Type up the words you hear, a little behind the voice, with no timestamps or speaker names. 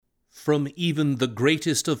From even the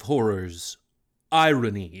greatest of horrors,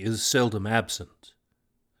 irony is seldom absent.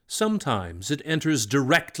 Sometimes it enters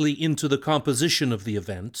directly into the composition of the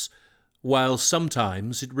events, while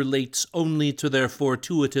sometimes it relates only to their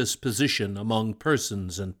fortuitous position among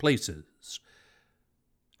persons and places.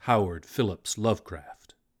 Howard Phillips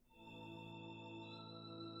Lovecraft.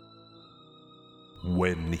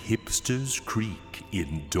 When hipsters creak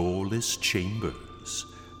in doorless chambers,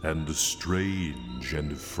 and strange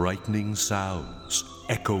and frightening sounds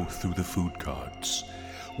echo through the food carts,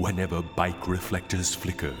 whenever bike reflectors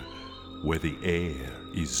flicker, where the air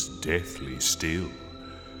is deathly still,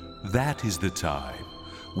 that is the time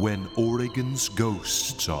when Oregon's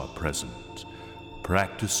ghosts are present,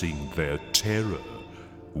 practicing their terror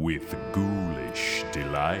with ghoulish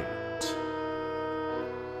delight.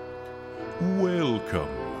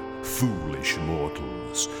 Welcome, foolish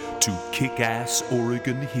mortals, to Kick-Ass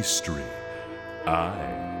Oregon History. I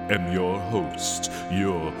am your host,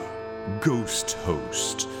 your ghost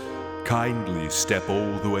host. Kindly step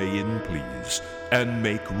all the way in, please, and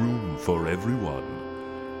make room for everyone.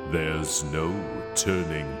 There's no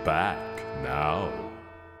turning back now.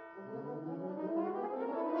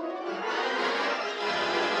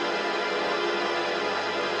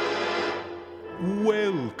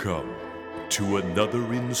 Welcome to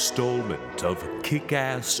another installment of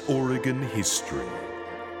Kick-Ass Oregon History,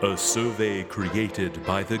 a survey created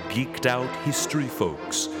by the geeked out history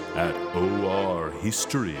folks at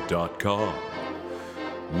orhistory.com.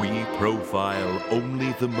 We profile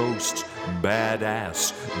only the most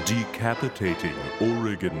badass, decapitating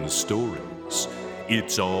Oregon stories.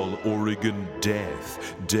 It's all Oregon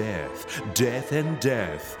death, death, death and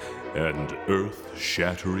death, and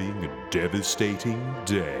earth-shattering, devastating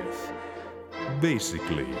death.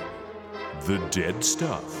 Basically, the dead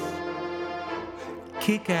stuff.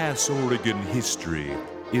 Kick-Ass Oregon History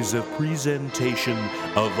is a presentation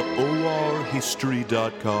of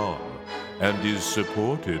orhistory.com and is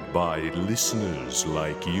supported by listeners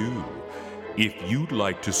like you. If you'd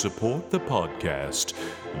like to support the podcast,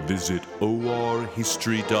 visit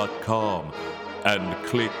orhistory.com and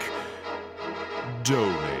click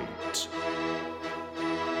Donate.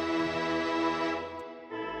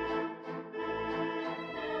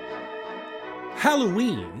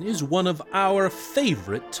 Halloween is one of our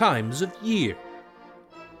favorite times of year.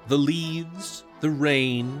 The leaves, the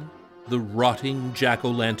rain, the rotting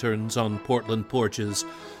jack-o'-lanterns on Portland porches,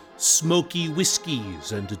 smoky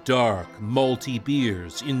whiskeys and dark, malty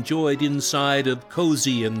beers enjoyed inside of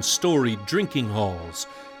cozy and storied drinking halls,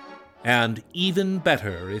 and even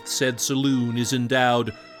better if said saloon is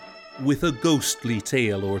endowed with a ghostly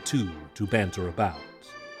tale or two to banter about.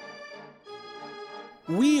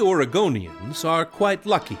 We Oregonians are quite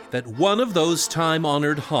lucky that one of those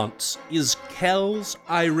time-honored haunts is Kells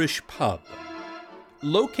Irish Pub.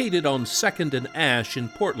 Located on 2nd and Ash in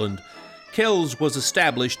Portland, Kells was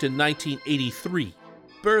established in 1983,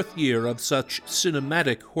 birth year of such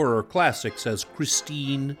cinematic horror classics as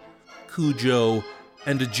Christine, Cujo,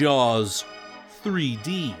 and Jaws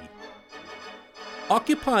 3D.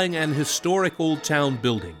 Occupying an historic old town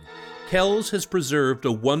building, Kells has preserved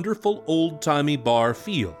a wonderful old-timey bar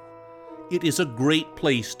feel. It is a great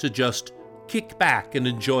place to just kick back and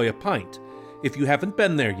enjoy a pint. If you haven't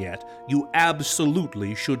been there yet, you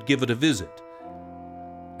absolutely should give it a visit.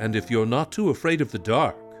 And if you're not too afraid of the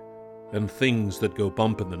dark and things that go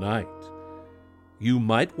bump in the night, you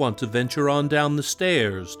might want to venture on down the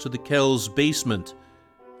stairs to the Kells basement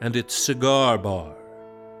and its cigar bar.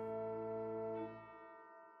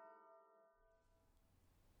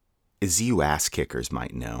 As you ass-kickers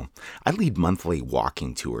might know, I lead monthly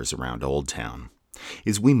walking tours around Old Town.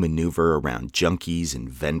 As we maneuver around junkies and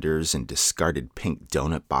vendors and discarded pink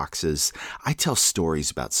donut boxes, I tell stories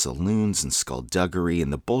about saloons and skullduggery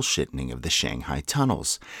and the bullshitting of the Shanghai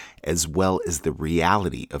tunnels, as well as the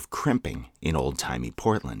reality of crimping in old-timey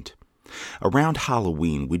Portland. Around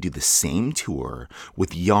Halloween, we do the same tour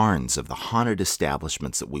with yarns of the haunted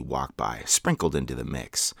establishments that we walk by, sprinkled into the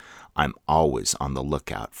mix. I'm always on the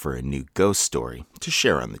lookout for a new ghost story to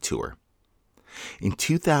share on the tour. In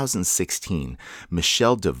 2016,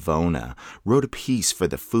 Michelle Devona wrote a piece for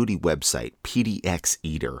the foodie website PDX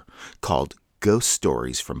Eater called Ghost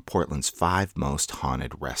Stories from Portland's 5 Most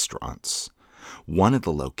Haunted Restaurants. One of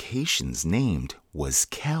the locations named was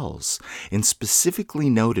Kells, and specifically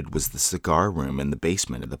noted was the cigar room in the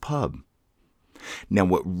basement of the pub. Now,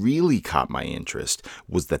 what really caught my interest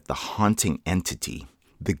was that the haunting entity,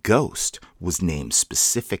 the ghost, was named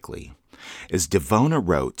specifically. As Devona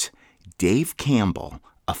wrote, Dave Campbell,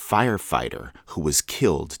 a firefighter who was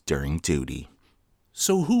killed during duty.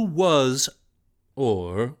 So who was,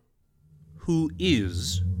 or who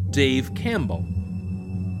is Dave Campbell?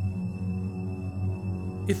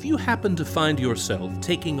 If you happen to find yourself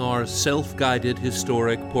taking our self-guided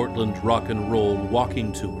historic Portland rock and roll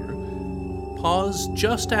walking tour, pause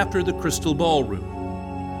just after the Crystal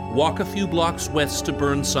Ballroom. Walk a few blocks west to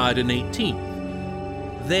Burnside and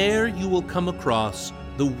 18th. There you will come across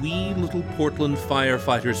the wee little Portland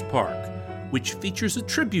Firefighters Park, which features a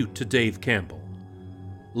tribute to Dave Campbell.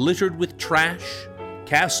 Littered with trash,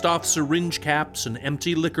 cast-off syringe caps, and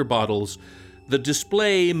empty liquor bottles, the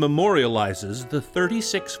display memorializes the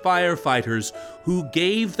 36 firefighters who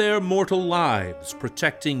gave their mortal lives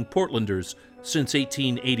protecting Portlanders since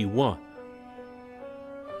 1881.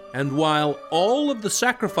 And while all of the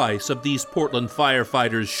sacrifice of these Portland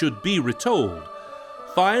firefighters should be retold,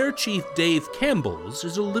 Fire Chief Dave Campbell's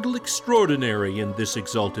is a little extraordinary in this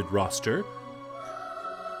exalted roster.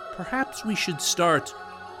 Perhaps we should start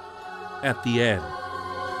at the end.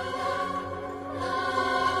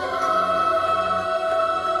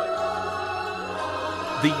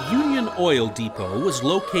 The Union Oil Depot was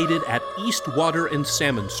located at East Water and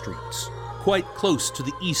Salmon Streets, quite close to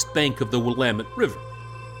the east bank of the Willamette River.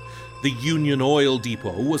 The Union Oil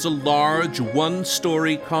Depot was a large,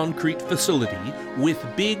 one-story concrete facility with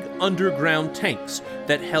big underground tanks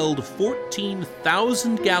that held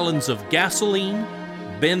 14,000 gallons of gasoline,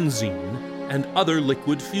 benzene, and other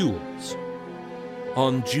liquid fuels.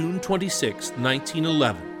 On June 26,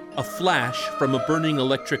 1911, a flash from a burning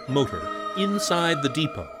electric motor inside the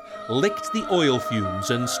depot licked the oil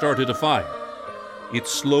fumes and started a fire. It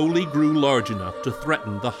slowly grew large enough to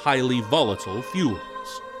threaten the highly volatile fuels.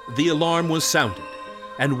 The alarm was sounded,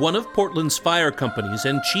 and one of Portland's fire companies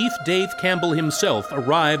and Chief Dave Campbell himself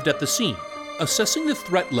arrived at the scene. Assessing the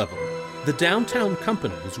threat level, the downtown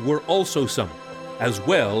companies were also summoned, as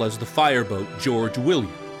well as the fireboat George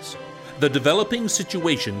Williams. The developing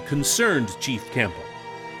situation concerned Chief Campbell.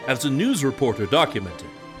 As a news reporter documented,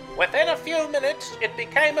 "Within a few minutes, it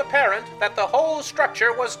became apparent that the whole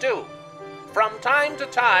structure was doomed. From time to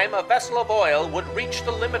time, a vessel of oil would reach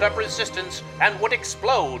the limit of resistance and would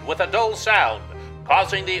explode with a dull sound,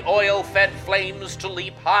 causing the oil-fed flames to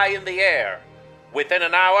leap high in the air. Within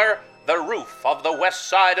an hour, the roof of the west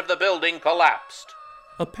side of the building collapsed."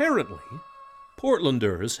 Apparently,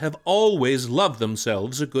 Portlanders have always loved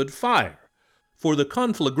themselves a good fire, for the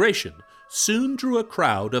conflagration soon drew a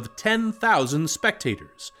crowd of 10,000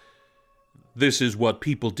 spectators. This is what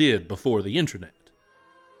people did before the internet.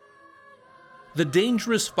 The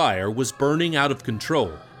dangerous fire was burning out of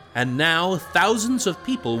control, and now thousands of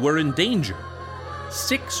people were in danger.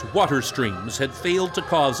 6 water streams had failed to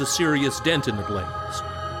cause a serious dent in the blaze.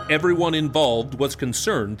 Everyone involved was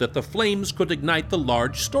concerned that the flames could ignite the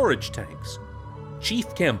large storage tanks.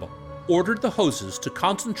 Chief Campbell ordered the hoses to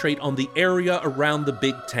concentrate on the area around the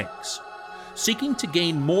big tanks. Seeking to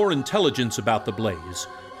gain more intelligence about the blaze,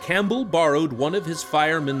 Campbell borrowed one of his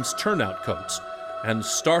fireman's turnout coats and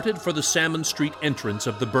started for the Salmon Street entrance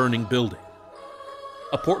of the burning building.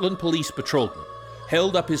 A Portland police patrolman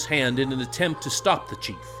held up his hand in an attempt to stop the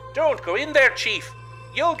chief. "Don't go in there, Chief.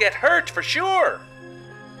 You'll get hurt for sure."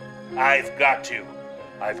 I've got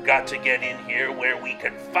to get in here where we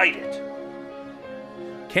can fight it."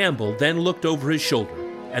 Campbell then looked over his shoulder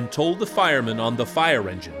and told the firemen on the fire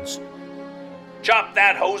engines, "Chop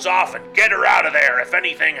that hose off and get her out of there if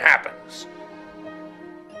anything happens."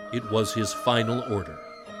 It was his final order.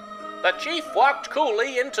 The chief walked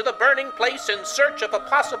coolly into the burning place in search of a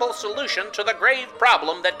possible solution to the grave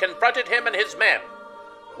problem that confronted him and his men.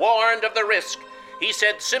 Warned of the risk, he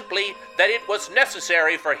said simply that it was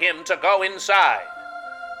necessary for him to go inside.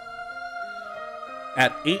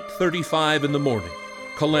 At 8:35 in the morning,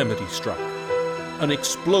 calamity struck. An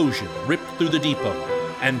explosion ripped through the depot,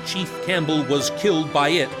 and Chief Campbell was killed by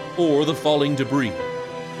it or the falling debris.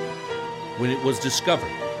 When it was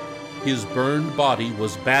discovered, his burned body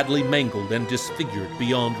was badly mangled and disfigured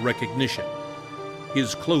beyond recognition.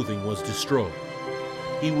 His clothing was destroyed.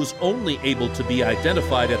 He was only able to be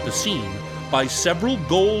identified at the scene by several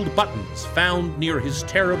gold buttons found near his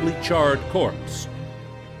terribly charred corpse.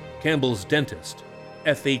 Campbell's dentist,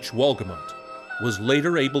 F.H. Walgamont, was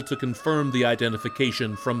later able to confirm the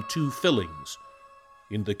identification from 2 fillings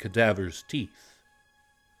in the cadaver's teeth.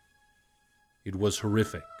 It was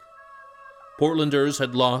horrific. Portlanders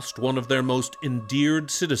had lost one of their most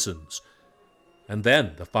endeared citizens, and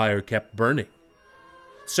then the fire kept burning.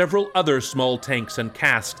 Several other small tanks and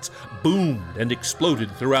casks boomed and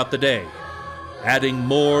exploded throughout the day, adding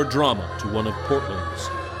more drama to one of Portland's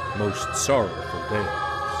most sorrowful days.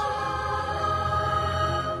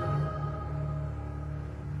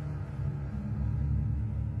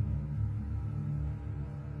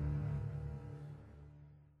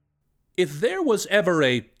 If there was ever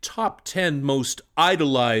a top 10 most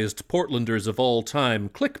idolized Portlanders of all time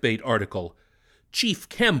clickbait article, Chief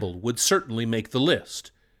Campbell would certainly make the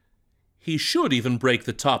list. He should even break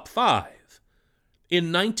the top 5.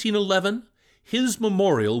 In 1911, his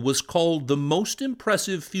memorial was called the most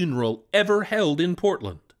impressive funeral ever held in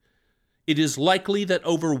Portland. It is likely that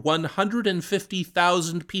over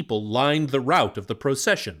 150,000 people lined the route of the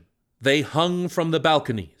procession. They hung from the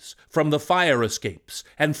balconies, from the fire escapes,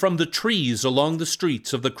 and from the trees along the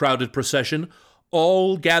streets of the crowded procession,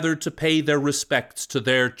 all gathered to pay their respects to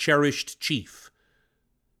their cherished chief.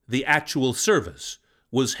 The actual service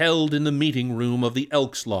was held in the meeting room of the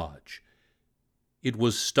Elks Lodge. It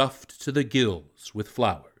was stuffed to the gills with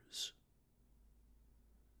flowers.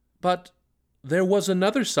 But there was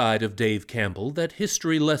another side of Dave Campbell that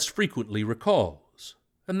history less frequently recalls,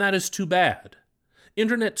 and that is too bad.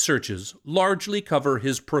 Internet searches largely cover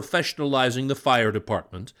his professionalizing the fire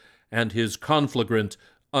department and his conflagrant,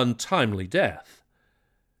 untimely death.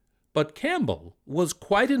 But Campbell was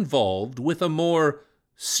quite involved with a more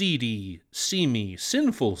seedy, seamy,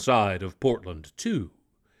 sinful side of Portland, too.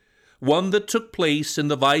 One that took place in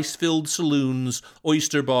the vice-filled saloons,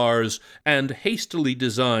 oyster bars, and hastily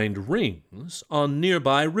designed rings on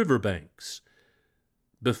nearby riverbanks.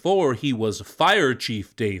 Before he was Fire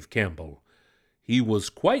Chief Dave Campbell, he was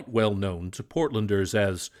quite well known to Portlanders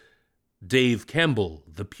as Dave Campbell,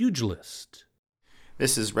 the pugilist.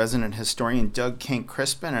 This is resident historian Doug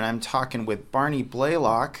Kenck-Crispin, and I'm talking with Barney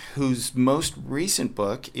Blaylock, whose most recent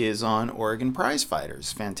book is on Oregon prize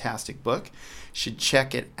fighters. Fantastic book. Should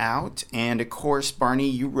check it out. And, of course, Barney,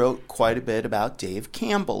 you wrote quite a bit about Dave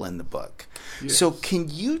Campbell in the book. Yes. So can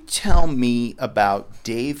you tell me about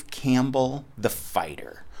Dave Campbell, the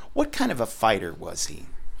fighter? What kind of a fighter was he?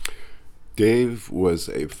 Dave was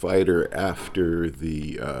a fighter after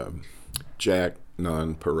the Jack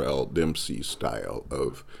Nonpareil Dempsey style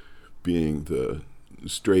of being the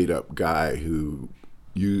straight-up guy who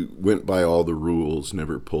you went by all the rules,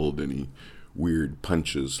 never pulled any weird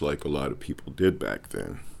punches like a lot of people did back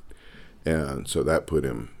then. And so that put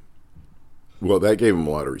him, well, that gave him a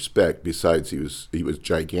lot of respect. Besides, he was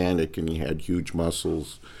gigantic and he had huge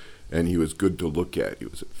muscles and he was good to look at. He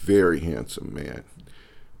was a very handsome man.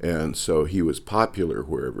 And so he was popular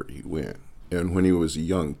wherever he went. And when he was a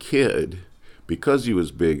young kid, because he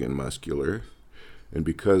was big and muscular, and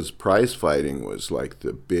because prize fighting was like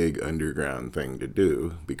the big underground thing to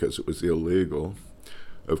do, because it was illegal,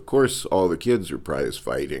 of course, all the kids are prize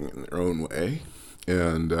fighting in their own way.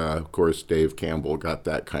 And, of course, Dave Campbell got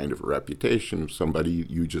that kind of a reputation of somebody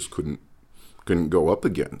you just couldn't go up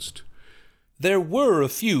against. There were a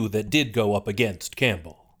few that did go up against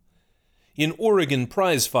Campbell. In Oregon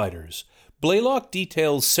Prize Fighters, Blaylock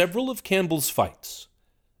details several of Campbell's fights.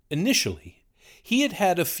 Initially, he had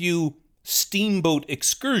had a few steamboat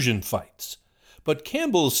excursion fights, but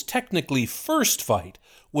Campbell's technically first fight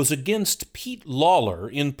was against Pete Lawler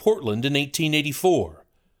in Portland in 1884.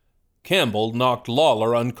 Campbell knocked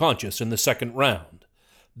Lawler unconscious in the second round.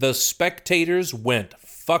 The spectators went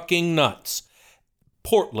fucking nuts.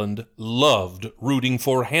 Portland loved rooting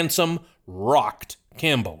for handsome, rocked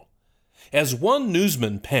Campbell. As one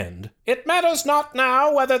newsman penned, "It matters not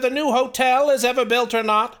now whether the new hotel is ever built or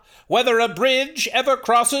not, whether a bridge ever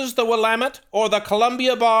crosses the Willamette or the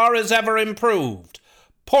Columbia Bar is ever improved.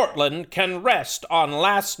 Portland can rest on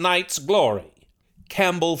last night's glory."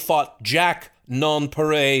 Campbell fought Jack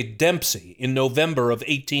Nonpareil Dempsey in November of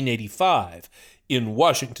 1885 in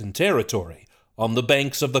Washington Territory on the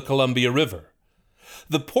banks of the Columbia River.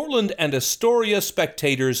 The Portland and Astoria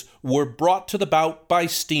spectators were brought to the bout by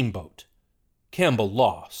steamboat. Campbell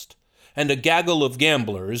lost, and a gaggle of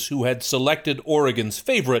gamblers who had selected Oregon's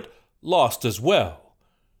favorite lost as well.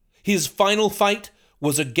 His final fight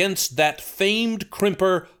was against that famed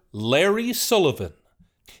crimper Larry Sullivan.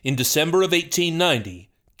 In December of 1890,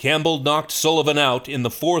 Campbell knocked Sullivan out in the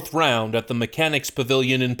fourth round at the Mechanics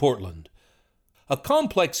Pavilion in Portland. A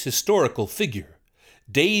complex historical figure,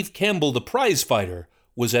 Dave Campbell the prize fighter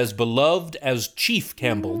was as beloved as Chief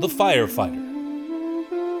Campbell the firefighter.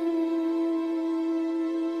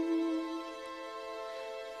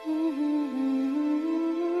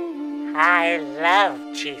 I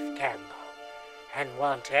love Chief Campbell and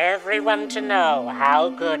want everyone to know how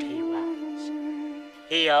good he was.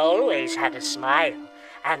 He always had a smile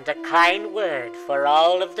and a kind word for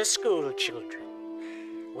all of the school children.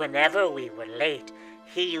 Whenever we were late,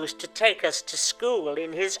 he used to take us to school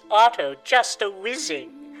in his auto just a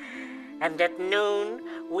whizzing. And at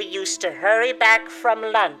noon, we used to hurry back from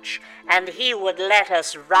lunch, and he would let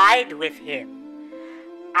us ride with him.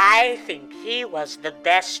 I think he was the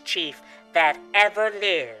best chief that ever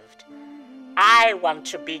lived. I want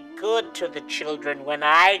to be good to the children when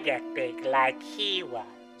I get big like he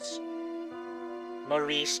was.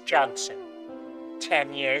 Maurice Johnson,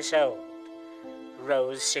 10 years old,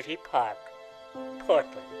 Rose City Park,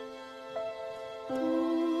 Portland.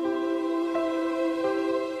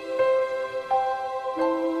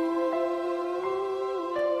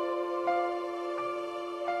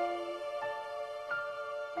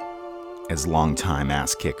 As longtime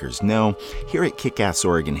ass kickers know, here at Kick-Ass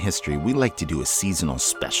Oregon History, we like to do a seasonal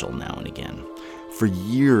special now and again. For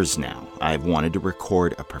years now, I've wanted to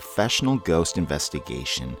record a professional ghost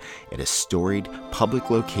investigation at a storied public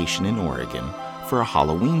location in Oregon for a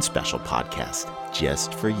Halloween special podcast,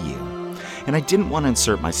 just for you. And I didn't want to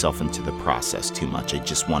insert myself into the process too much. I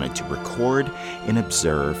just wanted to record and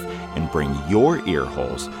observe and bring your ear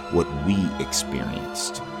holes what we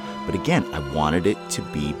experienced. But again, I wanted it to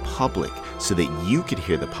be public so that you could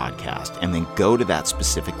hear the podcast and then go to that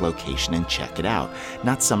specific location and check it out,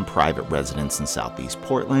 not some private residence in Southeast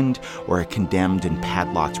Portland or a condemned and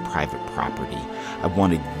padlocked private property. I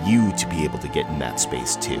wanted you to be able to get in that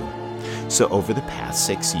space too. So over the past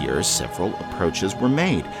 6 years, several approaches were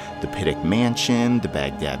made. The Pittock Mansion, the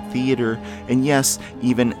Baghdad Theater, and yes,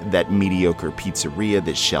 even that mediocre pizzeria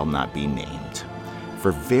that shall not be named.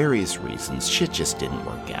 For various reasons, shit just didn't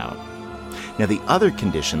work out. Now, the other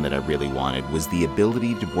condition that I really wanted was the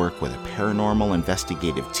ability to work with a paranormal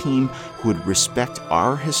investigative team who would respect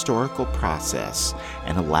our historical process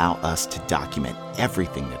and allow us to document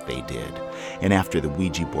everything that they did. And after the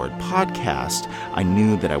Ouija Board podcast, I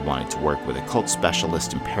knew that I wanted to work with a cult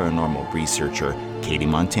specialist and paranormal researcher, Katie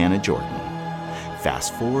Montana Jordan.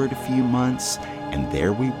 Fast forward a few months, and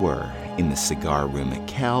there we were in the cigar room at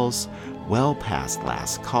Kells, well past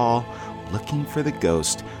last call, looking for the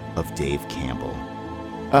ghost of Dave Campbell.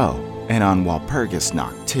 Oh, and on Walpurgis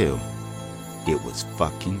Knock too. It was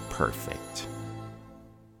fucking perfect.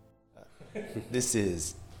 This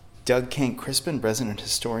is Doug Kent Crispin, resident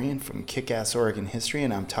historian from Kick-Ass Oregon History,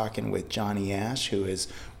 and I'm talking with Johnny Ash, who is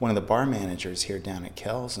one of the bar managers here down at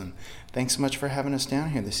Kells. And thanks so much for having us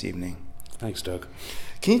down here this evening. Thanks, Doug.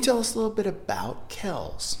 Can you tell us a little bit about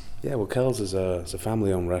Kells? Yeah, well, Kells is a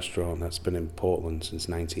family-owned restaurant that's been in Portland since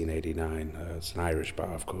 1989. It's an Irish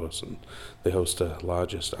bar, of course, and they host the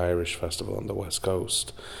largest Irish festival on the West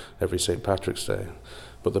Coast every St. Patrick's Day.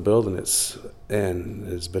 But the building it's in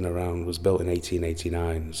was built in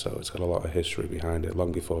 1889, so it's got a lot of history behind it,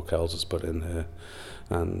 long before Kells was put in there.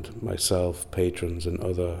 And myself, patrons, and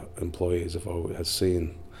other employees have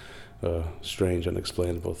seen strange,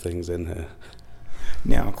 unexplainable things in here.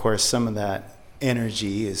 Now, of course, some of that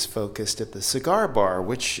energy is focused at the cigar bar,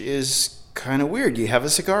 which is kind of weird. You have a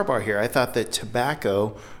cigar bar here. I thought that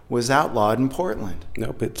tobacco was outlawed in Portland.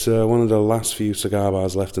 Nope, it's one of the last few cigar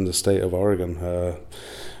bars left in the state of Oregon.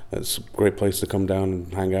 It's a great place to come down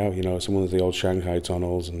and hang out. You know, it's one of the old Shanghai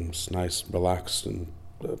tunnels, and it's nice, relaxed, and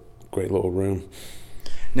a great little room.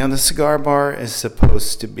 Now, the cigar bar is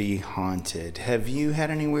supposed to be haunted. Have you had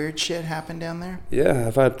any weird shit happen down there? Yeah,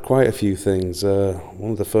 I've had quite a few things.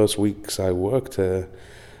 One of the first weeks I worked here,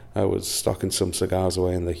 I was stocking some cigars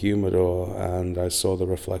away in the humidor, and I saw the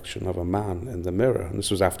reflection of a man in the mirror. And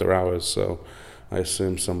this was after hours, so I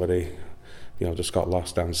assumed somebody, just got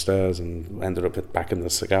lost downstairs and ended up back in the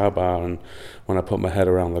cigar bar. And when I put my head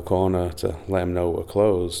around the corner to let him know we're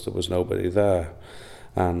closed, there was nobody there.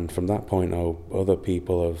 And from that point on, other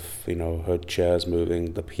people have, heard chairs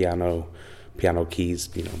moving, the piano keys,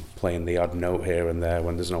 playing the odd note here and there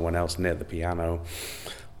when there's no one else near the piano,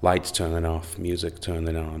 lights turning off, music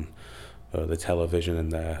turning on, the television in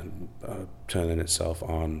there turning itself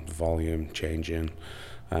on, volume changing,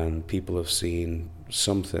 and people have seen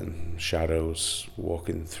something, shadows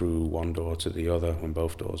walking through one door to the other when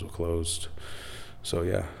both doors were closed. So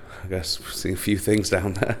yeah, I guess we've seen a few things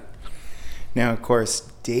down there. Now, of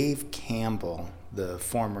course, Dave Campbell, the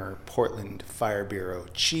former Portland Fire Bureau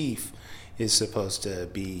chief, is supposed to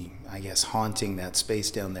be, I guess, haunting that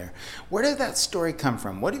space down there. Where did that story come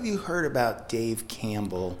from? What have you heard about Dave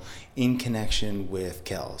Campbell in connection with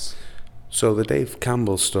Kells? So the Dave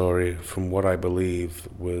Campbell story, from what I believe,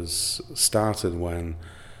 was started when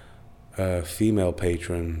a female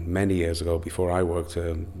patron many years ago, before I worked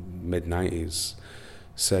here, mid-90s,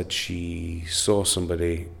 said she saw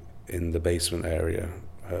somebody in the basement area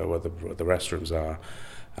where the restrooms are,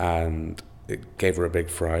 and it gave her a big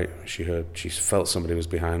fright. She felt somebody was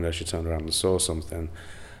behind her. She turned around and saw something,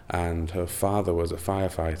 and her father was a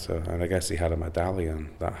firefighter, and I guess he had a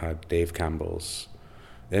medallion that had Dave Campbell's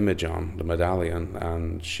image on the medallion,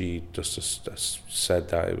 and she just said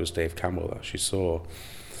that it was Dave Campbell that she saw.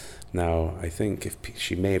 Now, I think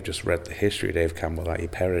she may have just read the history of Dave Campbell, that he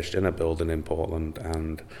perished in a building in Portland,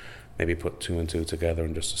 and maybe put two and two together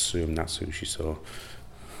and just assumed that's who she saw.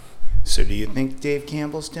 So do you think Dave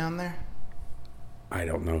Campbell's down there? I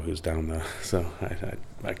don't know who's down there, so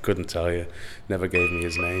I couldn't tell you. Never gave me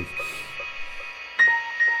his name.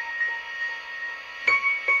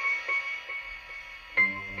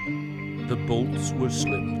 The bolts were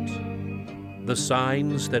slipped. The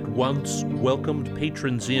signs that once welcomed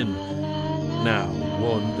patrons in now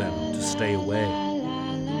warned them to stay away.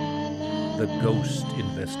 The ghost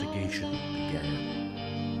investigation began.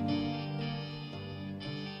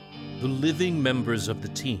 The living members of the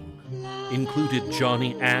team included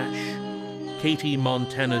Johnny Ash, Katie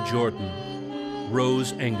Montana Jordan,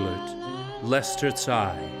 Rose Englert, Lester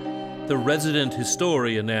Tsai, the resident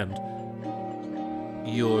historian, and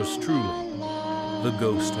yours truly, the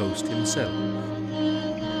ghost host himself.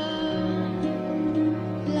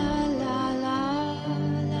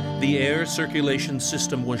 The air circulation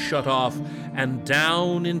system was shut off, and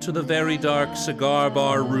down into the very dark cigar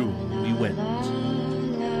bar room we went.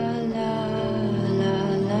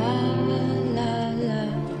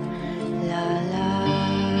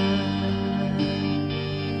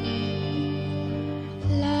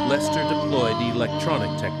 Lester deployed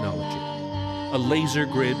electronic technology. A laser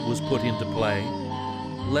grid was put into play.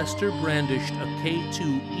 Lester brandished a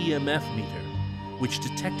K2 EMF meter, which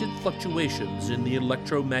detected fluctuations in the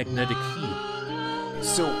electromagnetic field.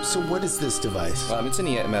 So what is this device? It's an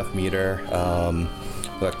EMF meter,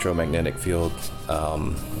 electromagnetic field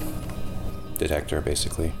detector,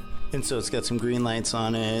 basically. And so it's got some green lights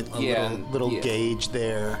on it, a little gauge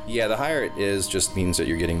there. Yeah, the higher it is just means that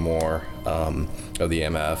you're getting more of the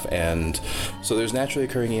EMF. And so there's naturally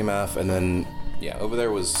occurring EMF, and then, over there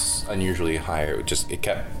was unusually higher.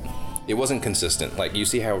 It wasn't consistent. Like, you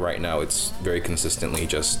see how right now it's very consistently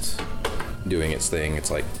just doing its thing. It's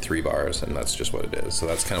like 3 bars, and that's just what it is. So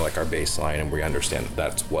that's kind of like our baseline, and we understand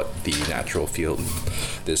that's what the natural field in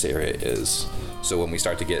this area is. So when we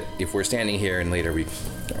start to get, if we're standing here and later we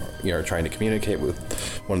are trying to communicate with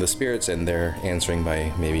one of the spirits and they're answering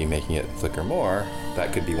by maybe making it flicker more,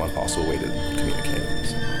 that could be one possible way to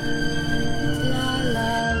communicate.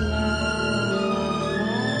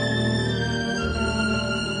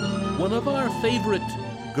 One of our favorite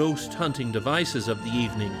ghost hunting devices of the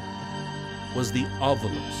evening was the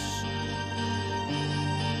Ovilus.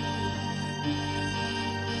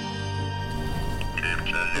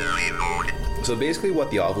 So basically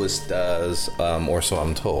what the Ovilus does, or so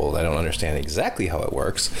I'm told, I don't understand exactly how it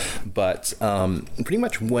works, but pretty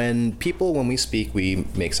much when we speak, we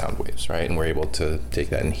make sound waves, right? And we're able to take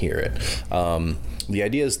that and hear it. The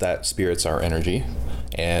idea is that spirits are energy,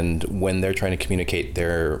 and when they're trying to communicate,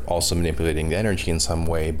 they're also manipulating the energy in some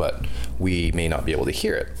way, but we may not be able to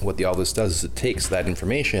hear it. What the Ovilus does is it takes that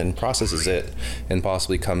information, processes it, and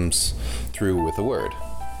possibly comes through with a word.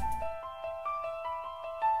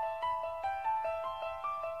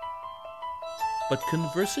 But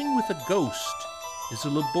conversing with a ghost is a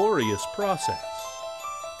laborious process.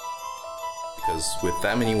 Because with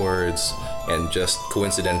that many words, and just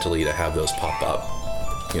coincidentally to have those pop up,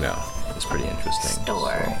 it's pretty interesting.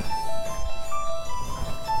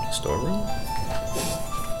 Storeroom?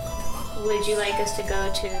 Would you like us to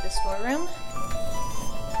go to the storeroom?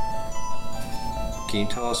 Can you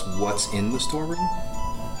tell us what's in the storeroom?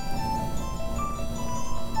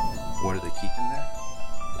 What do they keep in there?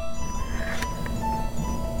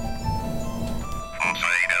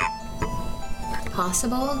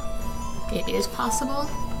 Possible? It is possible.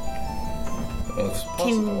 Well, it's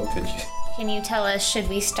possible. Can you tell us, should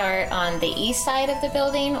we start on the east side of the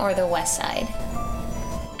building or the west side?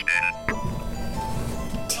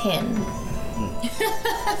 10.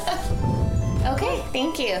 Okay,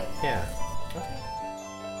 thank you. Yeah.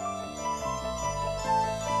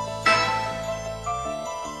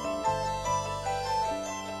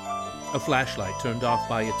 A flashlight turned off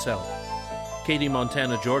by itself. Katie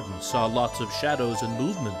Montana Jordan saw lots of shadows and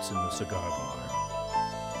movements in the cigar bar.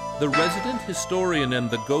 The resident historian and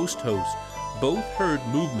the ghost host both heard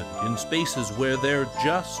movement in spaces where there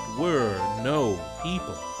just were no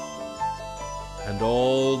people. And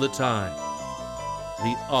all the time,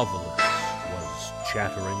 the Ovilus was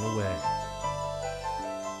chattering away.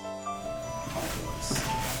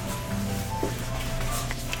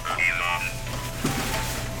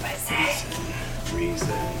 Reason.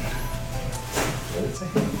 What did it say?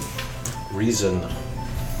 Reason.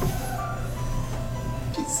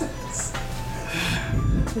 Jesus.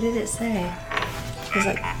 What did it say? It was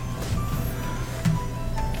like...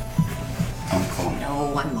 Uncle.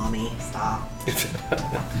 No, I'm mommy. Stop.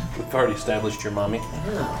 We've already established your mommy.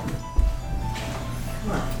 No.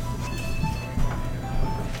 Come on.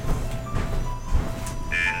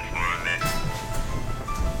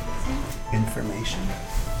 Information.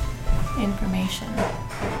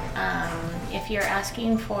 If you're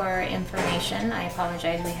asking for information, I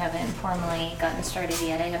apologize. We haven't formally gotten started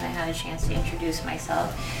yet. I haven't had a chance to introduce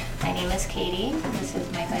myself. My name is Katie. This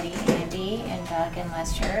is my buddy Andy and Doug and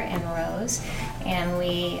Lester and Rose. And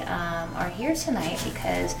we are here tonight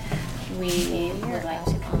because we would like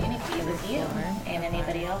to communicate with you and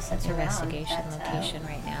anybody else that's around. Investigation location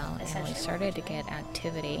right now, and we started to get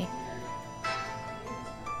activity.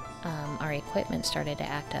 Our equipment started to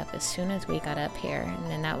act up as soon as we got up here,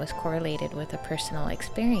 and then that was correlated with a personal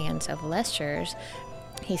experience of Lester's.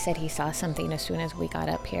 He said he saw something as soon as we got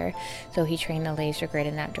up here, so he trained the laser grid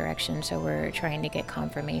in that direction, so we're trying to get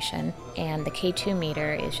confirmation. And the K2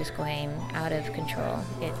 meter is just going out of control.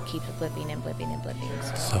 It keeps blipping and blipping and blipping.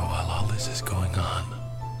 So while all this is going on,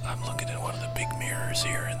 I'm looking at one of the big mirrors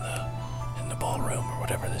here in the ballroom or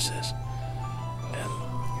whatever this is, and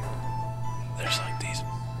there's like these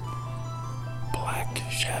black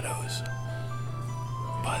shadows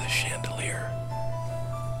by the chandelier.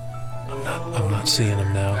 I'm not seeing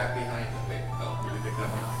them now.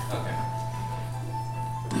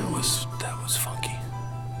 That was funky.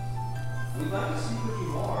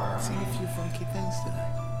 Seen a few funky things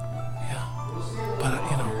today. Yeah, but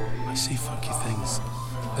I see funky things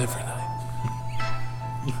every night.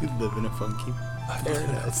 You live in a funky I live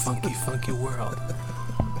in a funky world.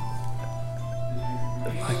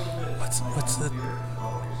 Like, what's the,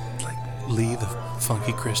 like, Lee the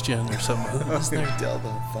funky Christian or something? Who is there? Del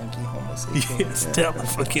the funky Homo sapien. Yes, Del the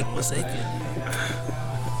funky Homo sapien.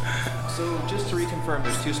 So just to reconfirm,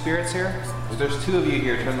 there's two spirits here? If there's two of you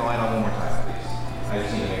here, turn the light on one more time, please. I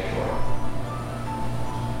just need to make sure.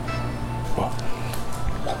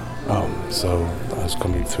 So I was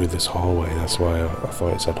coming through this hallway, that's why I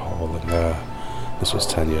thought it said hall, and this was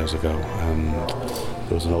 10 years ago, and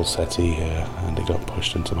there was an old settee here, and it got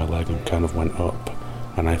pushed into my leg and kind of went up,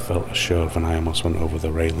 and I felt a shove, and I almost went over the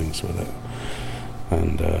railings with it,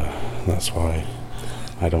 and that's why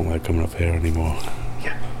I don't like coming up here anymore.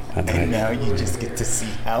 Yeah. And now you just get to see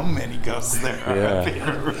how many ghosts there are up here,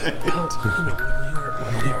 right?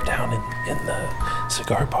 When we were down in the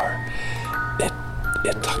cigar bar,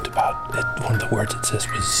 it talked about one of the words it says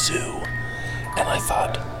was zoo, and I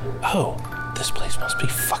thought, oh, this place must be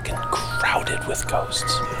fucking crowded with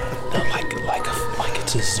ghosts. No, like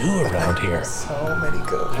it's a zoo around here. So many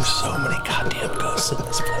ghosts. There's so many goddamn ghosts in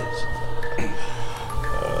this place.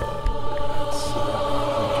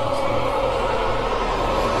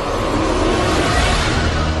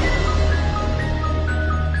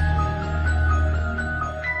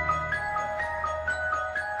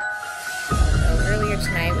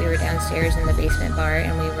 Downstairs in the basement bar,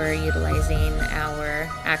 and we were utilizing our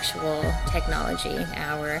actual technology,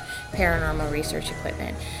 our paranormal research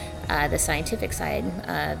equipment, the scientific side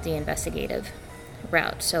of the investigative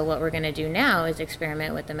route. So what we're going to do now is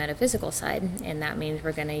experiment with the metaphysical side, and that means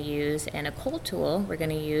we're going to use an occult tool. We're going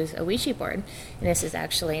to use a Ouija board, and this is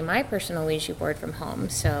actually my personal Ouija board from home.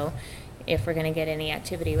 So if we're going to get any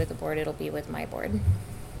activity with the board, it'll be with my board.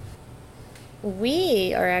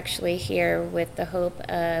 We are actually here with the hope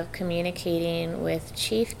of communicating with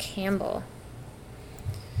Chief Campbell.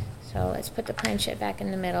 So let's put the planchette back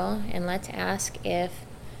in the middle, and let's not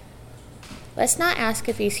ask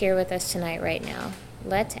if he's here with us tonight right now.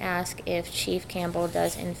 Let's ask if Chief Campbell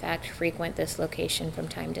does in fact frequent this location from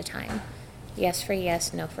time to time. Yes for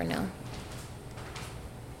yes, no for no.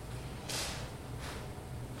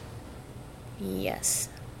 Yes.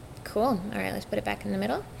 Cool. All right, let's put it back in the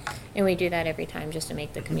middle. And we do that every time just to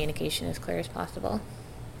make the communication as clear as possible.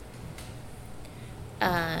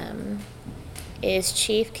 Is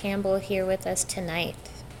Chief Campbell here with us tonight?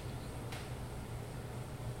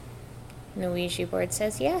 The Ouija board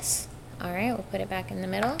says yes. All right, we'll put it back in the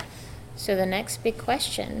middle. So the next big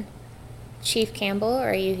question, Chief Campbell,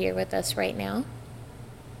 are you here with us right now?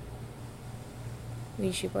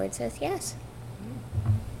 Ouija board says yes.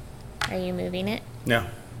 Are you moving it? No.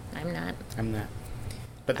 I'm not.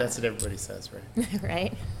 But that's what everybody says, right?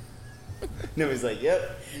 Right? Nobody's like,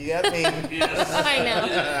 yep, you got me. Yes. I know.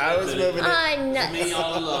 I was moving it. I'm nuts. Me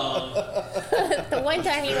all along. The one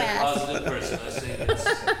time you asked. Positive person, I say this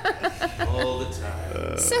all the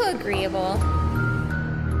time. So agreeable.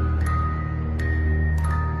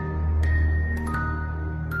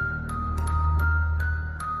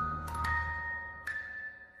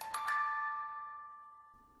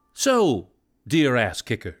 So, dear ass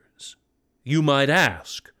kickers, you might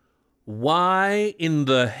ask, Why in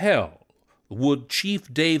the hell would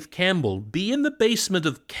Chief Dave Campbell be in the basement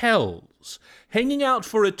of Kells, hanging out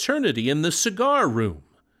for eternity in the cigar room?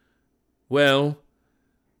 Well,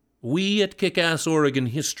 we at Kick-Ass Oregon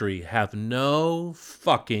History have no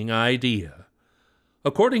fucking idea.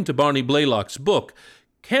 According to Barney Blaylock's book,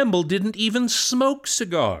 Campbell didn't even smoke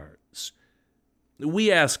cigars.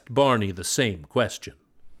 We asked Barney the same question.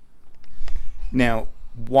 Now,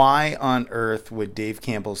 why on earth would Dave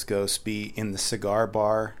Campbell's ghost be in the cigar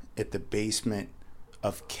bar at the basement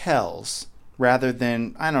of Kells rather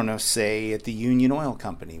than, I don't know, say at the Union Oil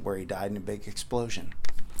Company where he died in a big explosion?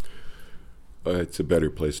 It's a better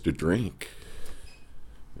place to drink.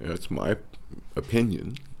 That's my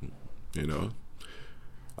opinion, you know.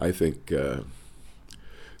 I think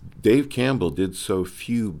Dave Campbell did so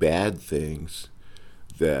few bad things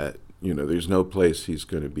that, you know, there's no place he's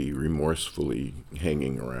going to be remorsefully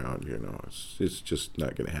hanging around, you know. It's just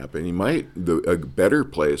not going to happen. He might, a better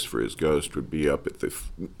place for his ghost would be up at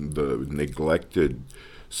the neglected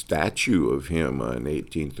statue of him on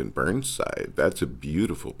 18th and Burnside. That's a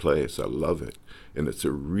beautiful place. I love it. And it's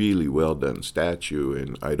a really well done statue.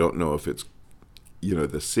 And I don't know if it's, you know,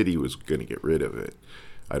 the city was going to get rid of it.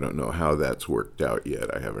 I don't know how that's worked out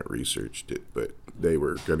yet. I haven't researched it, but they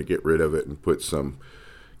were going to get rid of it and put some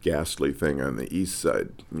ghastly thing on the east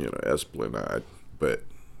side, you know, Esplanade. But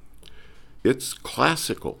it's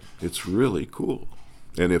classical. It's really cool.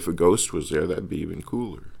 And if a ghost was there, that'd be even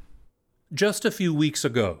cooler. Just a few weeks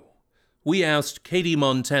ago, we asked Katie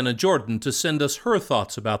Montana Jordan to send us her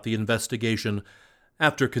thoughts about the investigation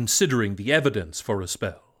after considering the evidence for a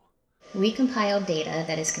spell. We compiled data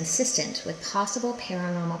that is consistent with possible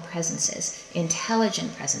paranormal presences,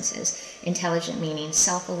 intelligent meaning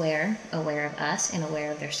self-aware, aware of us, and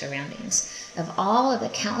aware of their surroundings. Of all of the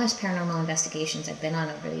countless paranormal investigations I've been on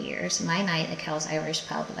over the years, my night at Kells Irish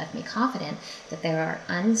Pub left me confident that there are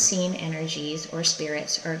unseen energies or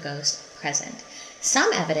spirits or ghosts present.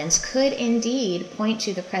 Some evidence could indeed point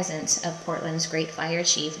to the presence of Portland's Great Fire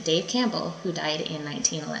Chief Dave Campbell, who died in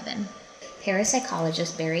 1911.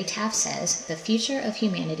 Parapsychologist Barry Taft says the future of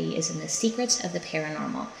humanity is in the secrets of the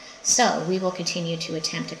paranormal. So we will continue to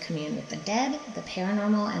attempt to commune with the dead, the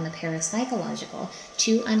paranormal, and the parapsychological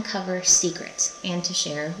to uncover secrets and to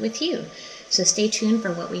share with you. So stay tuned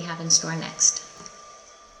for what we have in store next.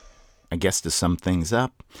 I guess to sum things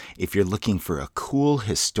up, if you're looking for a cool,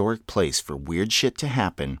 historic place for weird shit to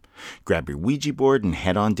happen, grab your Ouija board and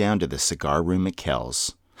head on down to the cigar room at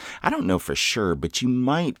Kells. I don't know for sure, but you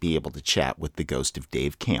might be able to chat with the ghost of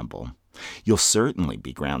Dave Campbell. You'll certainly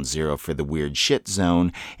be ground zero for the weird shit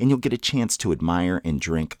zone, and you'll get a chance to admire and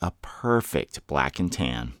drink a perfect black and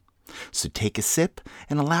tan. So take a sip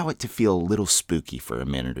and allow it to feel a little spooky for a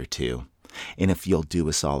minute or two. And if you'll do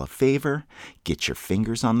us all a favor, get your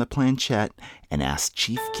fingers on the planchette and ask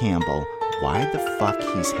Chief Campbell why the fuck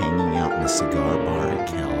he's hanging out in the cigar bar at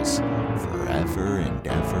Kells forever and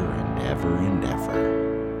ever and ever and ever.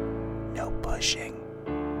 No pushing.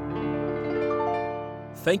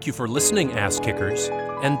 Thank you for listening, Ass Kickers,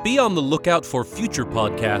 and be on the lookout for future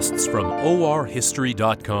podcasts from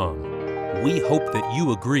orhistory.com. We hope that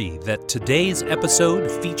you agree that today's episode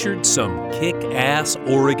featured some kick-ass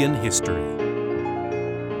Oregon history.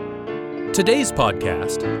 Today's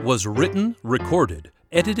podcast was written, recorded,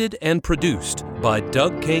 edited, and produced by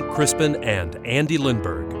Doug K. Crispin and Andy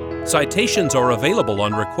Lindberg. Citations are available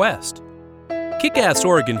on request. Kick-Ass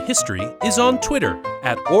Oregon History is on Twitter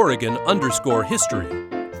at Oregon_history.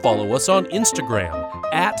 Follow us on Instagram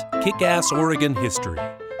at Kick-Ass Oregon History.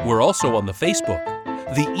 We're also on the Facebook.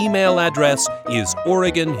 The email address is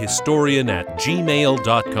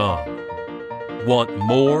OregonHistorian@gmail.com. Want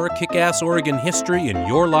more Kick-Ass Oregon History in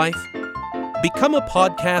your life? Become a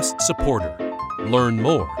podcast supporter. Learn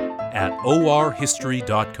more at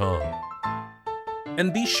orhistory.com.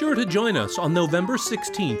 And be sure to join us on November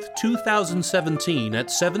 16th, 2017 at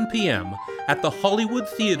 7 p.m. at the Hollywood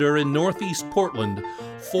Theater in Northeast Portland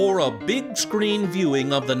for a big screen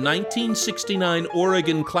viewing of the 1969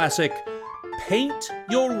 Oregon classic, Paint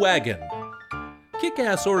Your Wagon.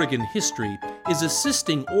 Kick-Ass Oregon History is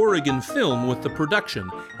assisting Oregon Film with the production,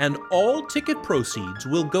 and all ticket proceeds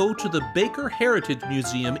will go to the Baker Heritage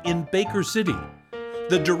Museum in Baker City.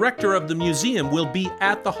 The director of the museum will be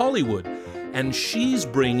at the Hollywood, and she's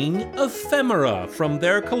bringing ephemera from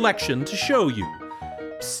their collection to show you.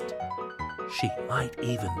 Psst, she might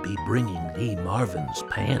even be bringing Lee Marvin's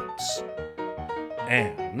pants.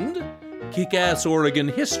 And Kick-Ass Oregon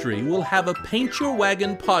History will have a Paint Your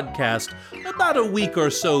Wagon podcast about a week or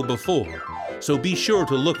so before, so be sure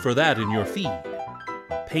to look for that in your feed.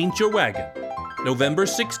 Paint Your Wagon, November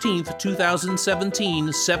 16th,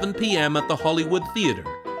 2017, 7 p.m. at the Hollywood Theater,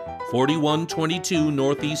 4122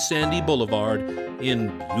 Northeast Sandy Boulevard in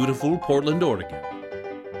beautiful Portland, Oregon.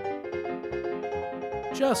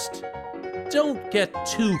 Just don't get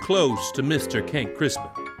too close to Mr. Kent Crispin.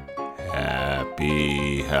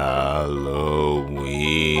 Happy Halloween.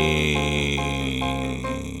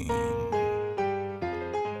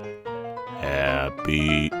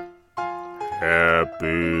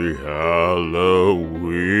 Happy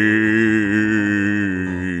Halloween.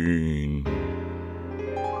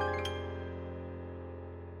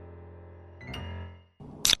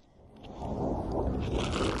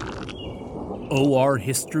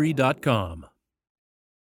 ORHistory.com